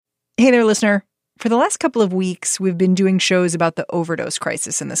Hey there, listener. For the last couple of weeks, we've been doing shows about the overdose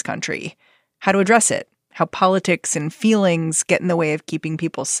crisis in this country, how to address it, how politics and feelings get in the way of keeping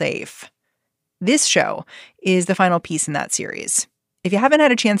people safe. This show is the final piece in that series. If you haven't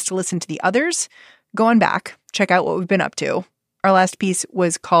had a chance to listen to the others, go on back, check out what we've been up to. Our last piece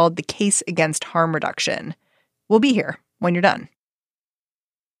was called The Case Against Harm Reduction. We'll be here when you're done.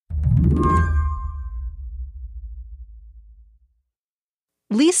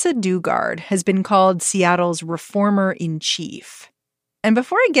 Lisa Dugard has been called Seattle's reformer-in-chief. And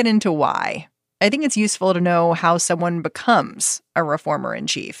before I get into why, I think it's useful to know how someone becomes a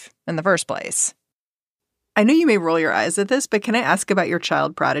reformer-in-chief in the first place. I know you may roll your eyes at this, but can I ask about your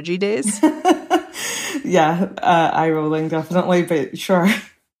child prodigy days? Yeah, eye rolling definitely, but sure.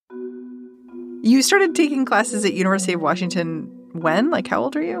 You started taking classes at University of Washington when? Like, how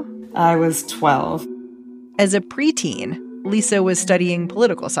old are you? I was 12. As a preteen, Lisa was studying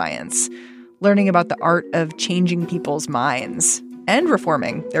political science, learning about the art of changing people's minds and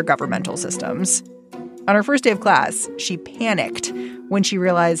reforming their governmental systems. On her first day of class, she panicked when she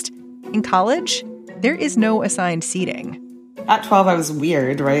realized in college, there is no assigned seating. At 12, I was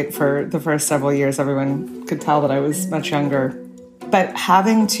weird, right? For the first several years, everyone could tell that I was much younger. But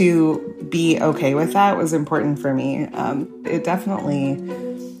having to be okay with that was important for me. It definitely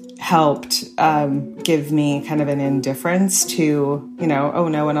helped give me kind of an indifference to, oh,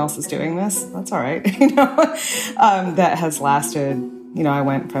 no one else is doing this. That's all right. That has lasted. I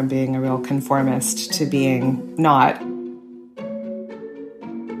went from being a real conformist to being not.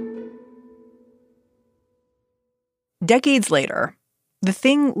 Decades later, the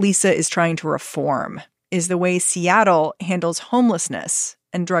thing Lisa is trying to reform is the way Seattle handles homelessness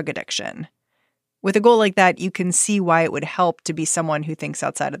and drug addiction. With a goal like that, you can see why it would help to be someone who thinks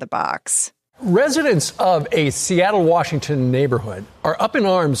outside of the box. Residents of a Seattle, Washington neighborhood are up in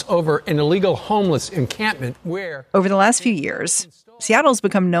arms over an illegal homeless encampment where... Over the last few years, Seattle's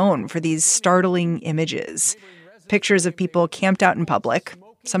become known for these startling images. Pictures of people camped out in public,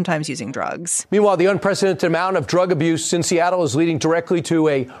 sometimes using drugs. Meanwhile, the unprecedented amount of drug abuse in Seattle is leading directly to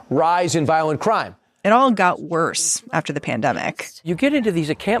a rise in violent crime. It all got worse after the pandemic. You get into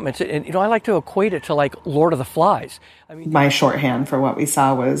these encampments, and I like to equate it to like Lord of the Flies. My shorthand for what we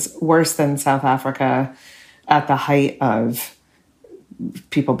saw was worse than South Africa at the height of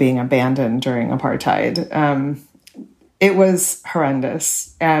people being abandoned during apartheid. It was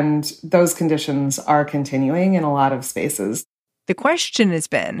horrendous, and those conditions are continuing in a lot of spaces. The question has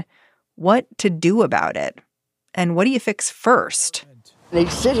been, what to do about it? And what do you fix first? They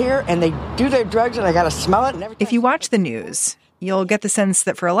sit here and they do their drugs and I got to smell it. And if you watch the news, you'll get the sense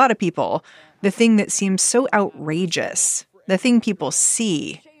that for a lot of people, the thing that seems so outrageous, the thing people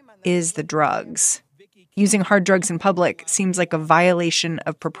see, is the drugs. Using hard drugs in public seems like a violation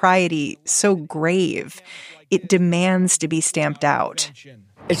of propriety so grave, it demands to be stamped out.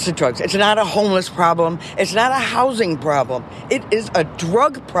 It's the drugs. It's not a homeless problem. It's not a housing problem. It is a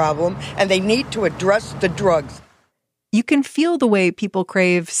drug problem, and they need to address the drugs. You can feel the way people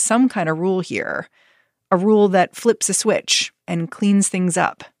crave some kind of rule here, a rule that flips a switch and cleans things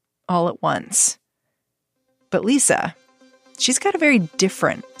up all at once. But Lisa, she's got a very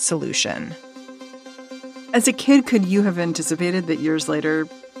different solution. As a kid, could you have anticipated that years later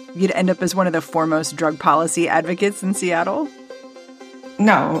you'd end up as one of the foremost drug policy advocates in Seattle?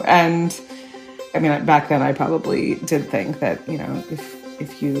 No, and I mean, back then I probably did think that,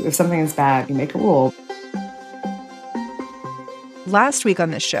 if something is bad, you make a rule. Last week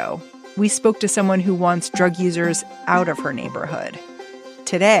on this show, we spoke to someone who wants drug users out of her neighborhood.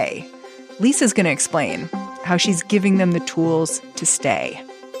 Today, Lisa's going to explain how she's giving them the tools to stay.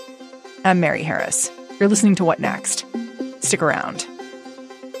 I'm Mary Harris. You're listening to What Next? Stick around.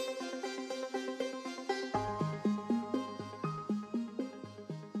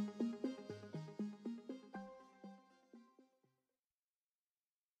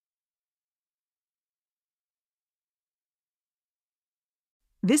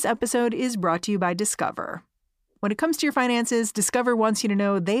 This episode is brought to you by Discover. When it comes to your finances, Discover wants you to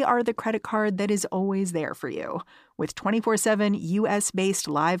know they are the credit card that is always there for you. With 24/7 U.S.-based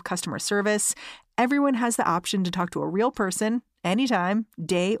live customer service, everyone has the option to talk to a real person anytime,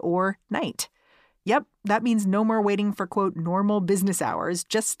 day or night. Yep, that means no more waiting for, quote, normal business hours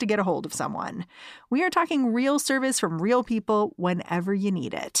just to get a hold of someone. We are talking real service from real people whenever you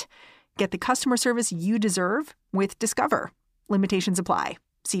need it. Get the customer service you deserve with Discover. Limitations apply.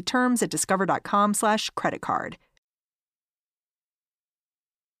 See terms at discover.com/creditcard.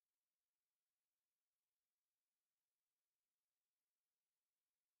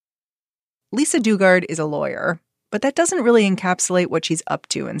 Lisa Dugard is a lawyer, but that doesn't really encapsulate what she's up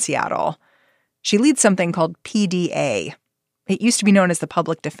to in Seattle. She leads something called PDA. It used to be known as the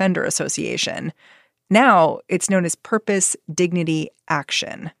Public Defender Association. Now it's known as Purpose, Dignity,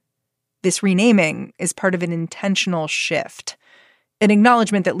 Action. This renaming is part of an intentional shift, an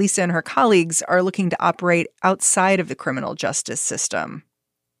acknowledgement that Lisa and her colleagues are looking to operate outside of the criminal justice system.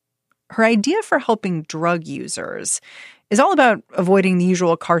 Her idea for helping drug users is all about avoiding the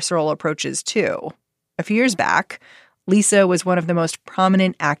usual carceral approaches, too. A few years back, Lisa was one of the most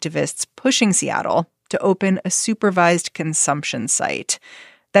prominent activists pushing Seattle to open a supervised consumption site.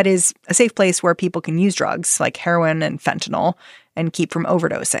 That is, a safe place where people can use drugs like heroin and fentanyl and keep from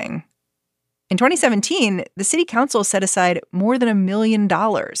overdosing. In 2017, the city council set aside more than $1 million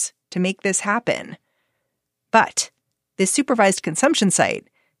to make this happen. But this supervised consumption site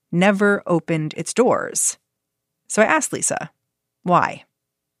never opened its doors. So I asked Lisa, why?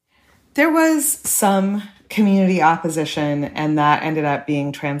 There was some community opposition, and that ended up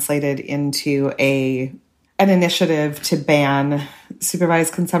being translated into an initiative to ban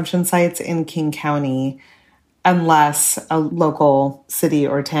supervised consumption sites in King County unless a local city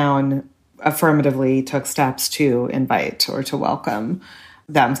or town affirmatively took steps to invite or to welcome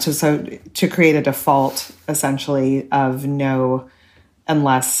them. To create a default, essentially, of no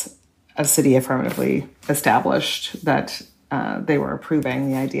unless a city affirmatively established that they were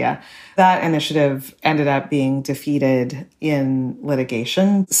approving the idea. That initiative ended up being defeated in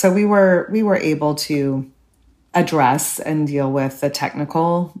litigation. So we were able to address and deal with the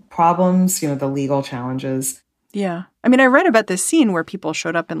technical problems, the legal challenges. Yeah. I mean, I read about this scene where people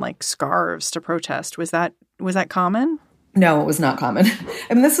showed up in like scarves to protest. Was that common? No, it was not common.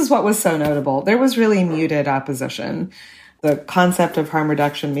 I mean, this is what was so notable. There was really muted opposition. The concept of harm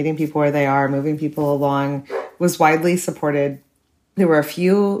reduction, meeting people where they are, moving people along, was widely supported. There were a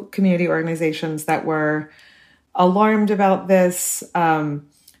few community organizations that were alarmed about this,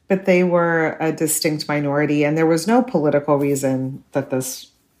 but they were a distinct minority, and there was no political reason that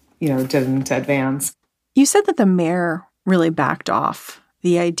this, didn't advance. You said that the mayor really backed off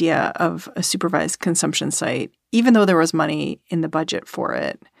the idea of a supervised consumption site, even though there was money in the budget for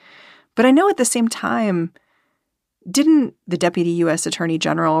it. But I know at the same time, didn't the Deputy U.S. Attorney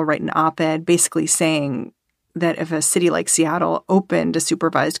General write an op-ed basically saying that if a city like Seattle opened a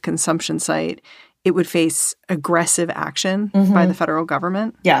supervised consumption site, it would face aggressive action by the federal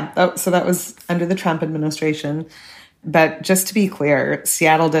government? Yeah, so that was under the Trump administration. But just to be clear,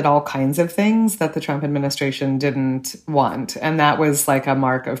 Seattle did all kinds of things that the Trump administration didn't want. And that was like a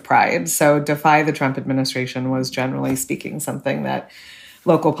mark of pride. So defy the Trump administration was, generally speaking, something that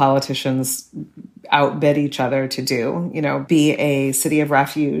local politicians outbid each other to do. Be a city of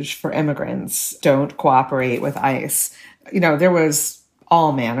refuge for immigrants. Don't cooperate with ICE. There was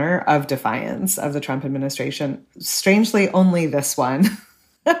all manner of defiance of the Trump administration. Strangely, only this one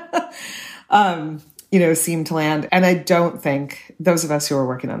seemed to land. And I don't think those of us who were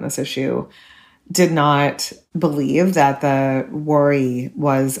working on this issue did not believe that the worry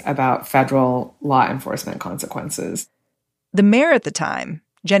was about federal law enforcement consequences. The mayor at the time,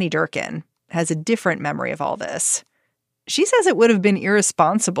 Jenny Durkin, has a different memory of all this. She says it would have been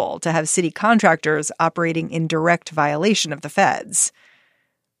irresponsible to have city contractors operating in direct violation of the feds.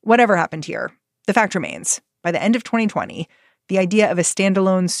 Whatever happened here, the fact remains, by the end of 2020, the idea of a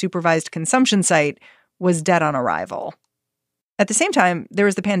standalone supervised consumption site was dead on arrival. At the same time, there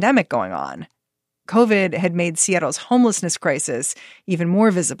was the pandemic going on. COVID had made Seattle's homelessness crisis even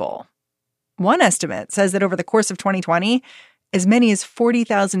more visible. One estimate says that over the course of 2020, as many as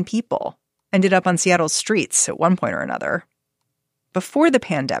 40,000 people ended up on Seattle's streets at one point or another. Before the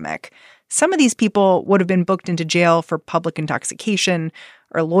pandemic, some of these people would have been booked into jail for public intoxication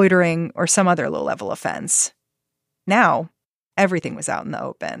or loitering or some other low-level offense. Now, everything was out in the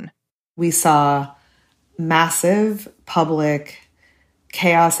open. We saw massive public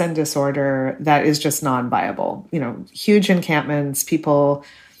chaos and disorder that is just non-viable. Huge encampments, people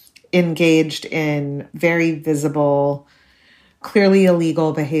engaged in very visible, clearly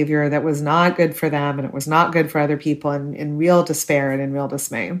illegal behavior that was not good for them and it was not good for other people, and in real despair and in real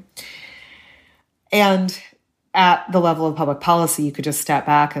dismay. And at the level of public policy, you could just step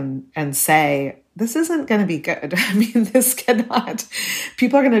back and say, this isn't going to be good. I mean,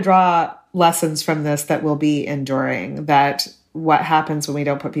 people are going to draw lessons from this that will be enduring, that what happens when we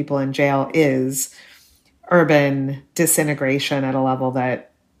don't put people in jail is urban disintegration at a level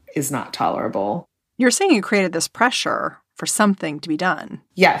that is not tolerable. You're saying you created this pressure for something to be done.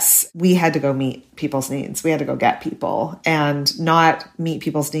 Yes, we had to go meet people's needs. We had to go get people and not meet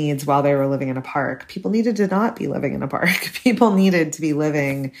people's needs while they were living in a park. People needed to not be living in a park. People needed to be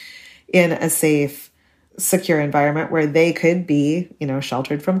living in a safe secure environment where they could be,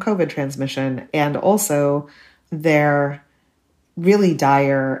 sheltered from COVID transmission, and also their really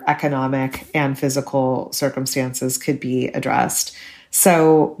dire economic and physical circumstances could be addressed.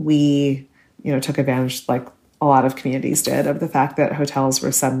 So we, took advantage, like a lot of communities did, of the fact that hotels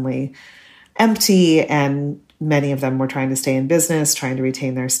were suddenly empty, and many of them were trying to stay in business, trying to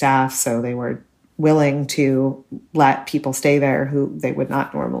retain their staff. So they were willing to let people stay there who they would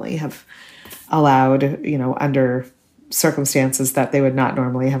not normally have allowed, under circumstances that they would not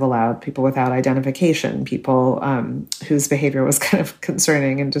normally have allowed, people without identification, people whose behavior was kind of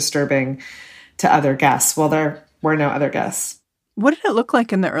concerning and disturbing to other guests. Well, there were no other guests. What did it look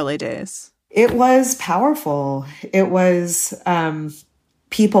like in the early days? It was powerful. It was,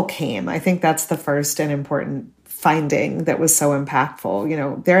 people came. I think that's the first and important finding that was so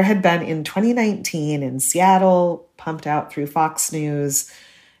impactful. There had been in 2019 in Seattle, pumped out through Fox News,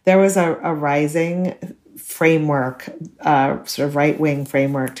 there was a rising framework, sort of right-wing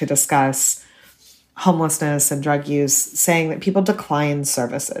framework to discuss homelessness and drug use, saying that people decline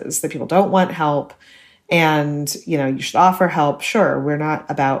services, that people don't want help, and, you should offer help. Sure, we're not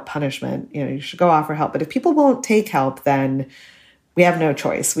about punishment. You should go offer help. But if people won't take help, then we have no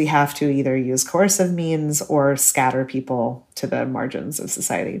choice. We have to either use coercive means or scatter people to the margins of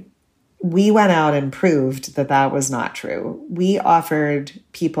society. We went out and proved that that was not true. We offered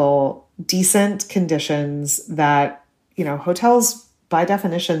people decent conditions that, hotels, by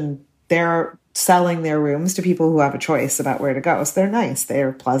definition, they're selling their rooms to people who have a choice about where to go. So they're nice.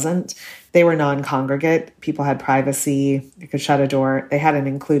 They're pleasant. They were non-congregate. People had privacy. They could shut a door. They had an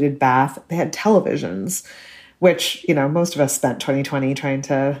included bath. They had televisions, which, most of us spent 2020 trying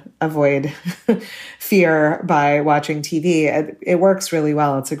to avoid fear by watching TV. It works really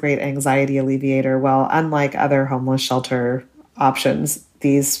well. It's a great anxiety alleviator. Well, unlike other homeless shelter options,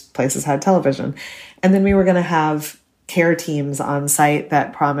 these places had television. And then we were going to have care teams on site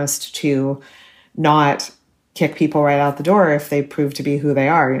that promised to not kick people right out the door if they proved to be who they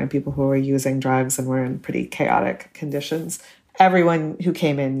are, people who were using drugs and were in pretty chaotic conditions. Everyone who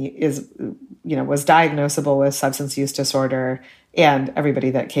came in was diagnosable with substance use disorder, and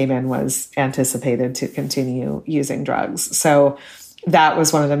everybody that came in was anticipated to continue using drugs. So that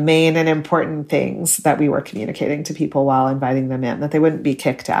was one of the main and important things that we were communicating to people while inviting them in, that they wouldn't be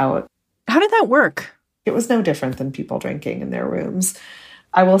kicked out. How did that work? It was no different than people drinking in their rooms.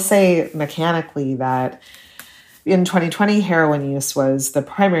 I will say mechanically that in 2020, heroin use was the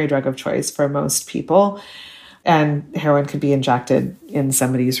primary drug of choice for most people. And heroin could be injected in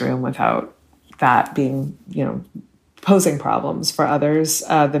somebody's room without that being, posing problems for others.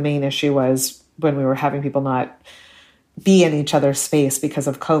 The main issue was when we were having people not be in each other's space because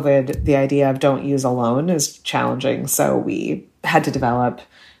of COVID, the idea of don't use alone is challenging. So we had to develop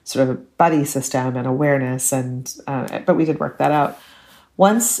sort of a buddy system and awareness, but we did work that out.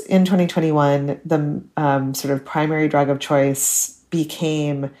 Once in 2021, the sort of primary drug of choice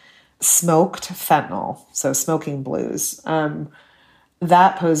became smoked fentanyl, so smoking blues.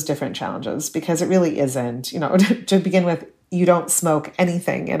 That posed different challenges because it really isn't, to begin with, you don't smoke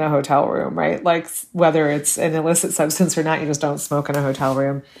anything in a hotel room, right? Like whether it's an illicit substance or not, you just don't smoke in a hotel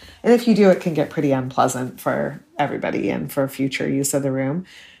room. And if you do, it can get pretty unpleasant for everybody and for future use of the room.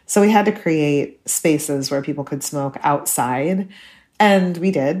 So we had to create spaces where people could smoke outside. And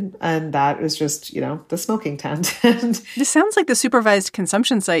we did. And that was just, the smoking tent. This sounds like the supervised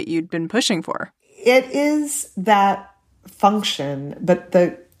consumption site you'd been pushing for. It is that function. But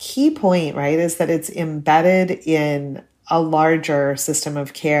the key point, right, is that it's embedded in a larger system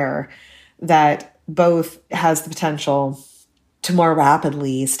of care that both has the potential to more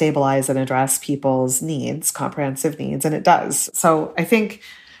rapidly stabilize and address people's needs, comprehensive needs, and it does. So I think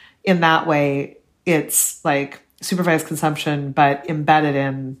in that way, it's like supervised consumption, but embedded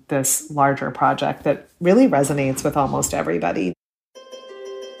in this larger project that really resonates with almost everybody.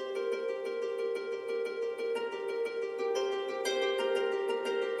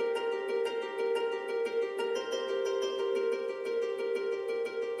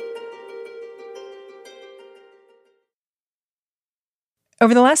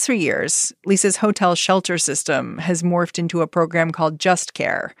 Over the last 3 years, Lisa's hotel shelter system has morphed into a program called Just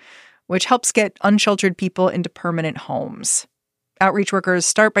Care, which helps get unsheltered people into permanent homes. Outreach workers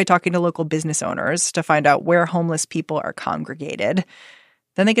start by talking to local business owners to find out where homeless people are congregated.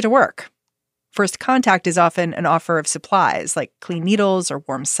 Then they get to work. First contact is often an offer of supplies like clean needles or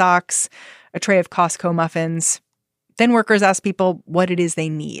warm socks, a tray of Costco muffins. Then workers ask people what it is they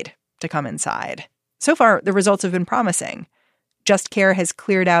need to come inside. So far, the results have been promising. Just Care has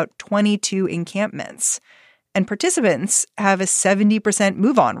cleared out 22 encampments, and participants have a 70%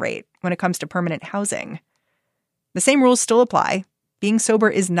 move-on rate when it comes to permanent housing. The same rules still apply. Being sober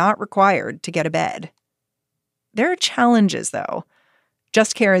is not required to get a bed. There are challenges, though.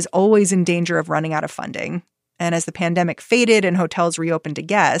 Just Care is always in danger of running out of funding. And as the pandemic faded and hotels reopened to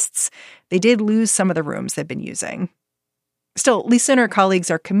guests, they did lose some of the rooms they've been using. Still, Lisa and her colleagues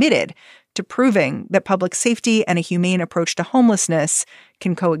are committed to proving that public safety and a humane approach to homelessness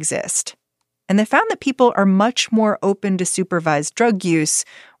can coexist. And they found that people are much more open to supervised drug use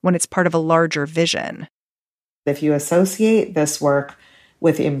when it's part of a larger vision. If you associate this work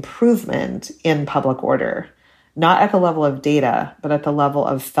with improvement in public order, not at the level of data, but at the level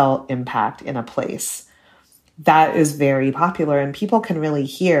of felt impact in a place, that is very popular. And people can really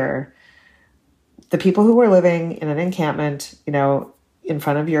hear the people who were living in an encampment, in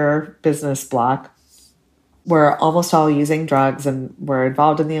front of your business block, were almost all using drugs and were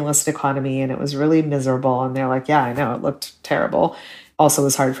involved in the illicit economy, and it was really miserable. And they're like, yeah, I know, it looked terrible. Also, it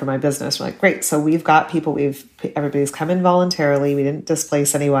was hard for my business. We're like, great. So we've got people, everybody's come in voluntarily. We didn't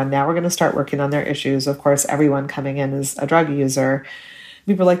displace anyone. Now we're going to start working on their issues. Of course, everyone coming in is a drug user.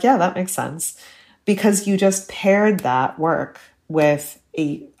 People were like, yeah, that makes sense. Because you just paired that work with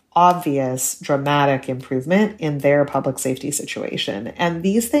a obvious dramatic improvement in their public safety situation. And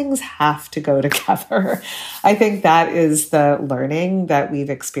these things have to go together. I think that is the learning that we've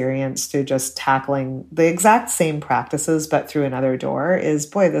experienced through just tackling the exact same practices, but through another door is,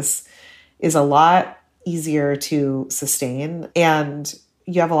 boy, this is a lot easier to sustain. And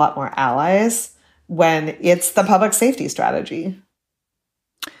you have a lot more allies when it's the public safety strategy.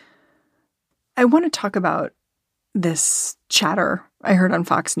 I want to talk about this chatter I heard on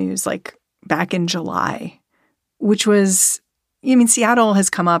Fox News back in July, which was, Seattle has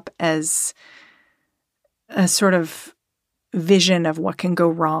come up as a sort of vision of what can go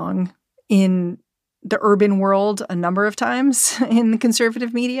wrong in the urban world a number of times in the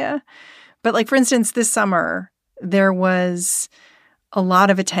conservative media. But for instance, this summer, there was a lot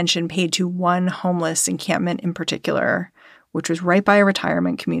of attention paid to one homeless encampment in particular, which was right by a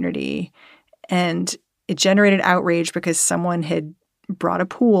retirement community. And it generated outrage because someone had brought a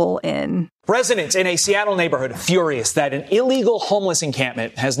pool in. Residents in a Seattle neighborhood furious that an illegal homeless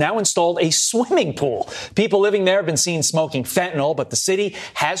encampment has now installed a swimming pool. People living there have been seen smoking fentanyl, but the city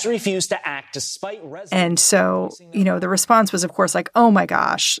has refused to act despite residents. And so, the response was, of course, oh my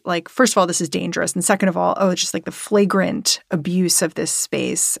gosh, first of all, this is dangerous. And second of all, it's just the flagrant abuse of this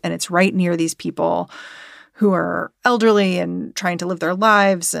space. And it's right near these people who are elderly and trying to live their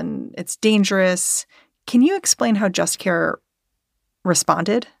lives, and it's dangerous. Can you explain how Just Care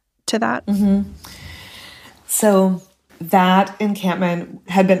responded to that? Mm-hmm. So that encampment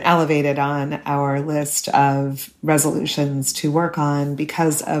had been elevated on our list of resolutions to work on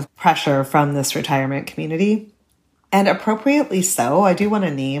because of pressure from this retirement community. And appropriately so. I do want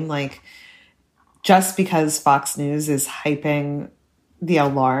to name, just because Fox News is hyping the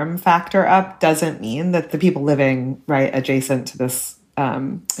alarm factor up doesn't mean that the people living right adjacent to this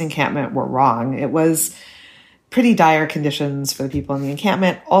encampment were wrong. It was pretty dire conditions for the people in the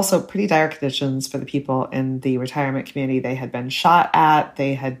encampment, also pretty dire conditions for the people in the retirement community. They had been shot at.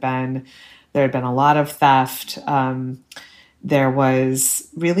 There had been a lot of theft. There was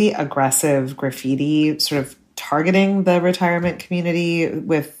really aggressive graffiti sort of targeting the retirement community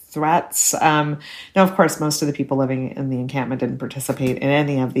with threats. Now, of course, most of the people living in the encampment didn't participate in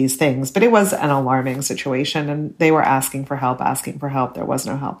any of these things, but it was an alarming situation, and they were asking for help. There was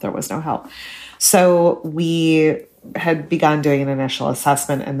no help. So we had begun doing an initial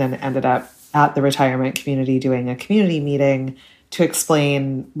assessment and then ended up at the retirement community doing a community meeting to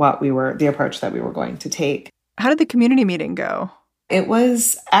explain the approach that we were going to take. How did the community meeting go? It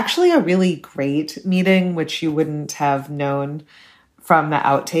was actually a really great meeting, which you wouldn't have known from the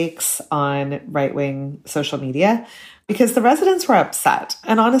outtakes on right-wing social media, because the residents were upset.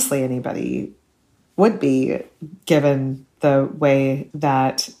 And honestly, anybody would be, given the way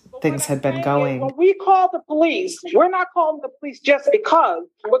that things had been going. When we call the police, we're not calling the police just because.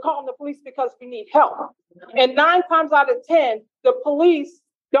 We're calling the police because we need help. And 9 times out of 10, the police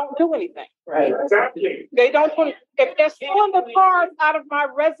don't do anything. Right. Exactly. They don't do it. If they're stealing the cars out of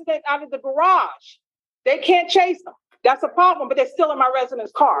the garage, they can't chase them. That's a problem, but they're still in my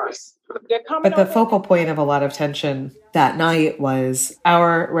residents' cars. But the focal point of a lot of tension that night was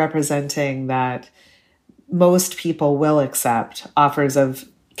our representing that most people will accept offers of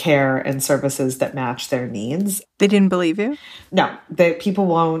care and services that match their needs. They didn't believe you? No, people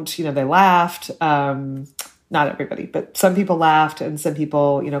won't. They laughed. Not everybody, but some people laughed, and some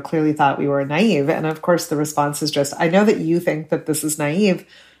people, clearly thought we were naive. And of course, the response is just, I know that you think that this is naive.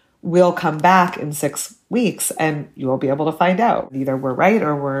 we'll come back in 6 weeks and you will be able to find out. Either we're right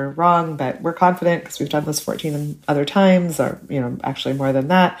or we're wrong, but we're confident because we've done this 14 other times, or, actually more than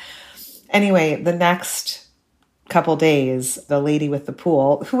that. Anyway, the next couple days, the lady with the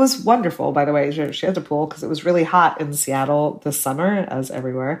pool, who was wonderful, by the way, she had a pool because it was really hot in Seattle this summer, as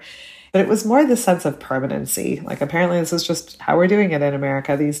everywhere. But it was more the sense of permanency. Like, apparently this is just how we're doing it in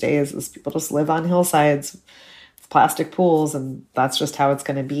America these days, is people just live on hillsides, plastic pools, and that's just how it's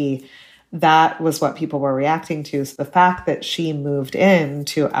going to be. That was what people were reacting to. So the fact that she moved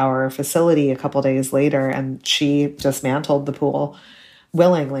into our facility a couple days later and she dismantled the pool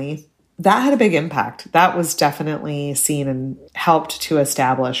willingly, that had a big impact. That was definitely seen and helped to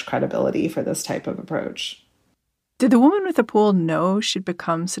establish credibility for this type of approach. Did the woman with the pool know she'd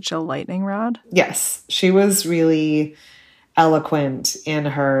become such a lightning rod? Yes, she was really eloquent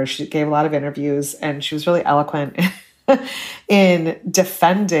in she gave a lot of interviews, and she was really eloquent in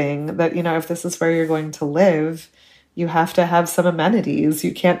defending that, if this is where you're going to live, you have to have some amenities.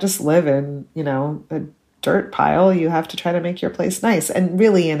 You can't just live in, a dirt pile. You have to try to make your place nice. And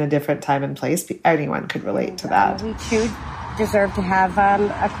really, in a different time and place, anyone could relate to that. We too deserve to have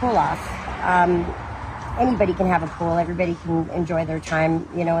a cool off. Anybody can have a pool. Everybody can enjoy their time,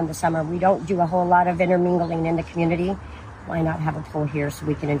 in the summer. We don't do a whole lot of intermingling in the community. Why not have a pool here so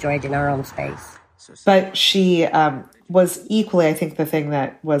we can enjoy it in our own space? But she was equally, I think the thing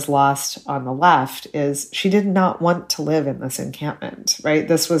that was lost on the left is she did not want to live in this encampment, right?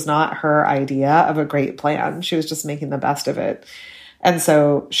 This was not her idea of a great plan. She was just making the best of it. And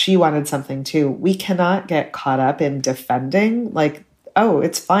so she wanted something too. We cannot get caught up in defending, like, oh,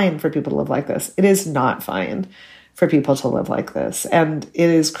 it's fine for people to live like this. It is not fine for people to live like this. And it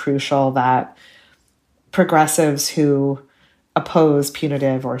is crucial that progressives who oppose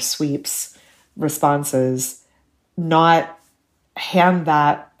punitive or sweeps responses not hand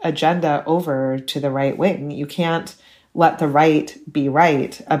that agenda over to the right wing. You can't let the right be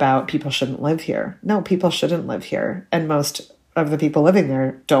right about people shouldn't live here. No, people shouldn't live here. And most of the people living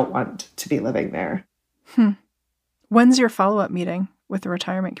there don't want to be living there. When's your follow-up meeting with the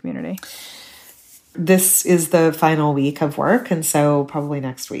retirement community? This is the final week of work, and so probably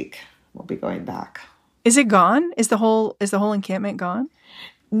next week we'll be going back. Is it gone? Is the whole encampment gone?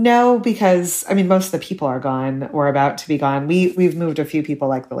 No, because most of the people are gone or about to be gone. We've moved a few people,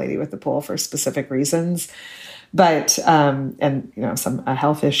 like the lady with the pool, for specific reasons, but a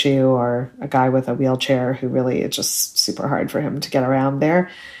health issue, or a guy with a wheelchair who really, it's just super hard for him to get around there.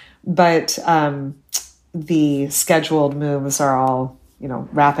 But the scheduled moves are all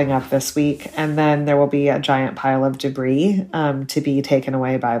wrapping up this week. And then there will be a giant pile of debris to be taken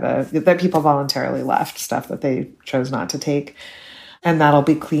away by that people voluntarily left, stuff that they chose not to take. And that'll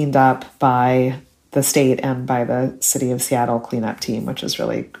be cleaned up by the state and by the City of Seattle cleanup team, which is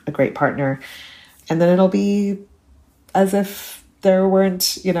really a great partner. And then it'll be as if there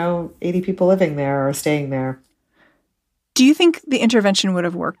weren't, 80 people living there or staying there. Do you think the intervention would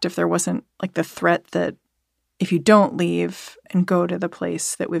have worked if there wasn't like the threat that if you don't leave and go to the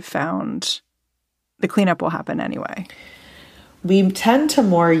place that we've found, the cleanup will happen anyway? We tend to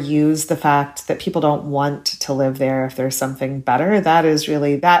more use the fact that people don't want to live there if there's something better. That is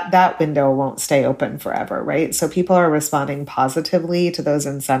really, that window won't stay open forever, right? So people are responding positively to those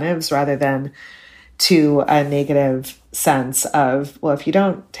incentives rather than to a negative sense of, well, if you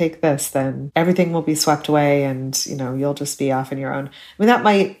don't take this, then everything will be swept away and, you'll just be off on your own. That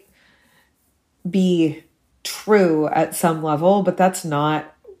might be true at some level, but that's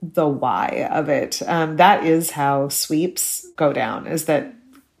not the why of it. That is how sweeps go down, is that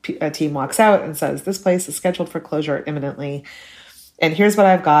a team walks out and says, this place is scheduled for closure imminently, and here's what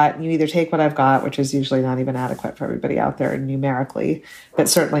I've got. And you either take what I've got, which is usually not even adequate for everybody out there numerically, but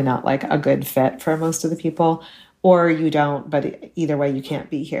certainly not like a good fit for most of the people, or you don't, but either way, you can't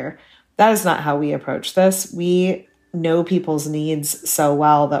be here. That is not how we approach this. We know people's needs so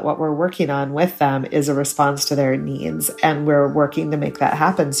well that what we're working on with them is a response to their needs. And we're working to make that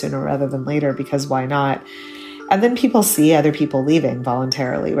happen sooner rather than later, because why not? And then people see other people leaving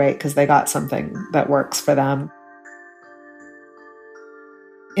voluntarily, right? Because they got something that works for them.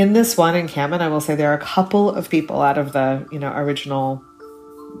 In this one encampment, I will say there are a couple of people out of the, original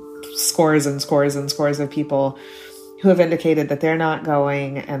scores and scores and scores of people who have indicated that they're not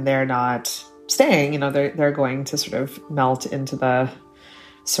going and they're not staying. They're going to sort of melt into the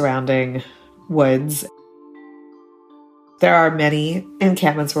surrounding woods. There are many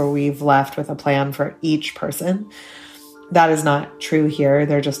encampments where we've left with a plan for each person. That is not true here.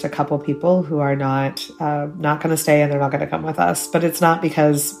 There are just a couple people who are not going to stay, and they're not going to come with us. But it's not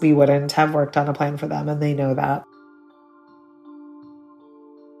because we wouldn't have worked on a plan for them, and they know that.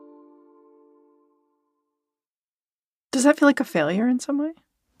 Does that feel like a failure in some way?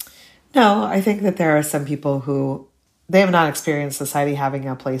 No, I think that there are some people who they have not experienced society having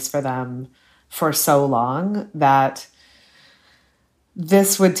a place for them for so long that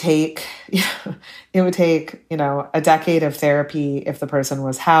this would take, it would take, a decade of therapy if the person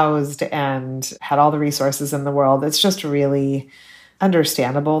was housed and had all the resources in the world. It's just really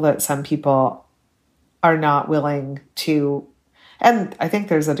understandable that some people are not willing to, and I think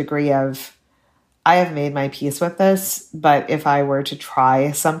there's a degree of, I have made my peace with this, but if I were to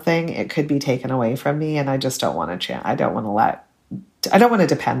try something, it could be taken away from me, and I just don't want to I don't want to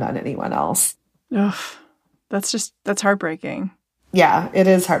depend on anyone else. Ugh, that's heartbreaking. Yeah, it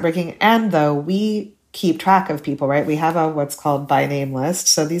is heartbreaking. And though we keep track of people, right? We have a what's called by name list.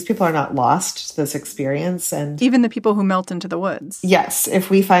 So these people are not lost to this experience. And even the people who melt into the woods. Yes. If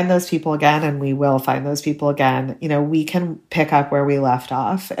we find those people again, and we will find those people again, we can pick up where we left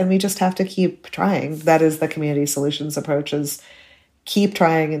off, and we just have to keep trying. That is the community solutions approach, is keep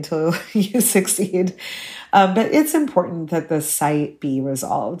trying until you succeed. But it's important that the site be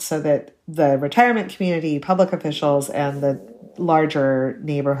resolved so that the retirement community, public officials, and the larger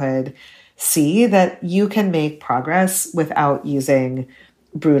neighborhood see that you can make progress without using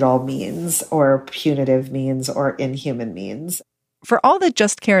brutal means or punitive means or inhuman means. For all that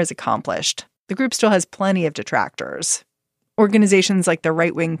Just Care has accomplished, the group still has plenty of detractors. Organizations like the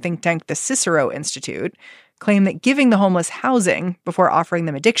right-wing think tank the Cicero Institute claim that giving the homeless housing before offering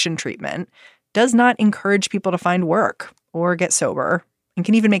them addiction treatment does not encourage people to find work or get sober, and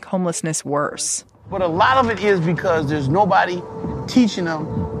can even make homelessness worse. But a lot of it is because there's nobody teaching them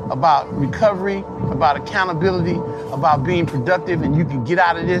about recovery, about accountability, about being productive, and you can get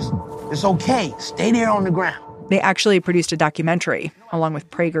out of this. It's okay. Stay there on the ground. They actually produced a documentary, along with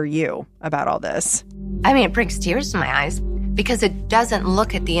PragerU, about all this. I mean, it brings tears to my eyes because it doesn't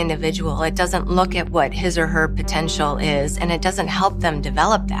look at the individual. It doesn't look at what his or her potential is, and it doesn't help them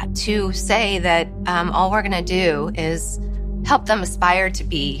develop that. To say that all we're going to do is help them aspire to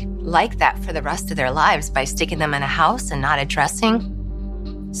be like that for the rest of their lives by sticking them in a house and not addressing,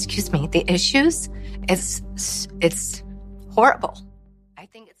 the issues, it's horrible. I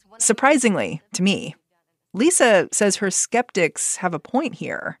think it's surprisingly to me, Lisa says her skeptics have a point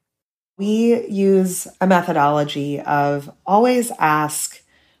here. We use a methodology of always ask,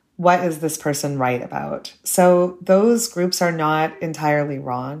 what is this person right about? So those groups are not entirely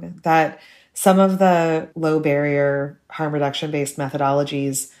wrong, that some of the low barrier harm reduction based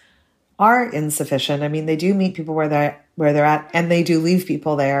methodologies are insufficient. I mean, they do meet people where they're at, and they do leave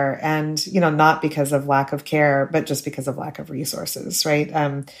people there, and not because of lack of care, but just because of lack of resources, right?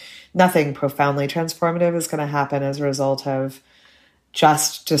 Nothing profoundly transformative is going to happen as a result of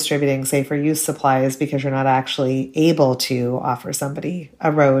just distributing safer use supplies because you're not actually able to offer somebody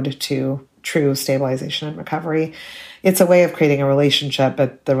a road to true stabilization and recovery. It's a way of creating a relationship,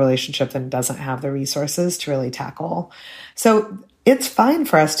 but the relationship then doesn't have the resources to really tackle. So it's fine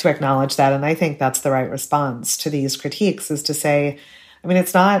for us to acknowledge that. And I think that's the right response to these critiques, is to say,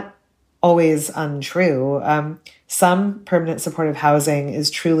 it's not always untrue. Some permanent supportive housing is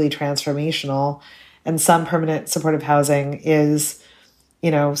truly transformational, and some permanent supportive housing is,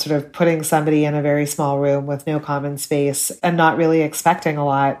 sort of putting somebody in a very small room with no common space and not really expecting a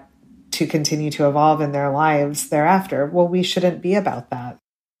lot to continue to evolve in their lives thereafter. Well, we shouldn't be about that.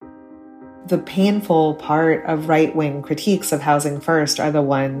 The painful part of right-wing critiques of housing first are the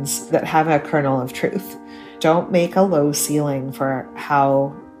ones that have a kernel of truth. Don't make a low ceiling for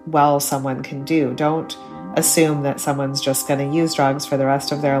how well someone can do. Don't assume that someone's just going to use drugs for the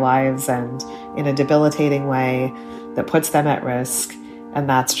rest of their lives and in a debilitating way that puts them at risk, and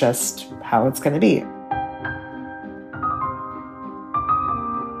that's just how it's going to be.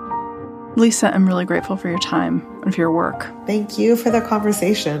 Lisa, I'm really grateful for your time and for your work. Thank you for the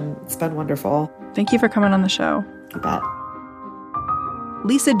conversation. It's been wonderful. Thank you for coming on the show. You bet.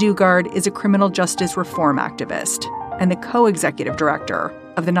 Lisa Dugard is a criminal justice reform activist and the co-executive director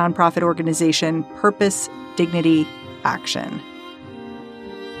of the nonprofit organization Purpose, Dignity, Action.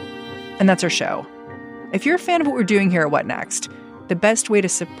 And that's our show. If you're a fan of what we're doing here at What Next, the best way to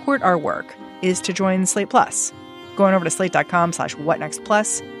support our work is to join Slate Plus. Going over to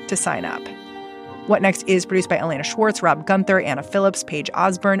slate.com/whatnextplus to sign up. What Next is produced by Elena Schwartz, Rob Gunther, Anna Phillips, Paige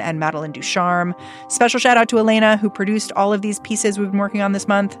Osborne, and Madeline Ducharme. Special shout out to Elena, who produced all of these pieces we've been working on this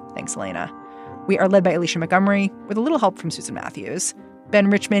month. Thanks, Elena. We are led by Alicia Montgomery, with a little help from Susan Matthews. Ben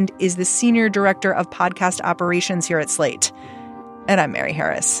Richmond is the Senior Director of Podcast Operations here at Slate. And I'm Mary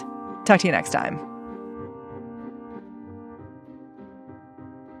Harris. Talk to you next time.